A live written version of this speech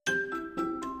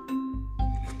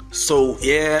So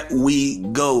here we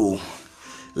go.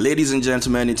 Ladies and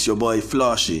gentlemen, it's your boy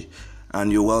Flushy,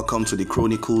 and you're welcome to the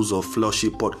Chronicles of Flushy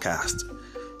podcast.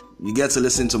 You get to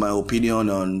listen to my opinion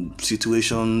on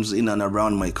situations in and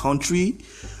around my country,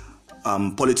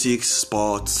 politics,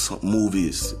 sports,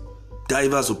 movies,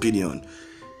 diverse opinion.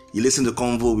 You listen to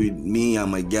convo with me and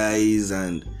my guys,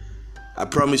 and I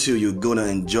promise you're gonna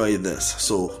enjoy this.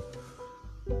 So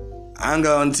hang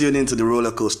on, tune into the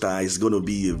roller coaster. It's gonna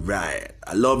be a ride.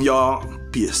 I love y'all.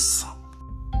 Peace.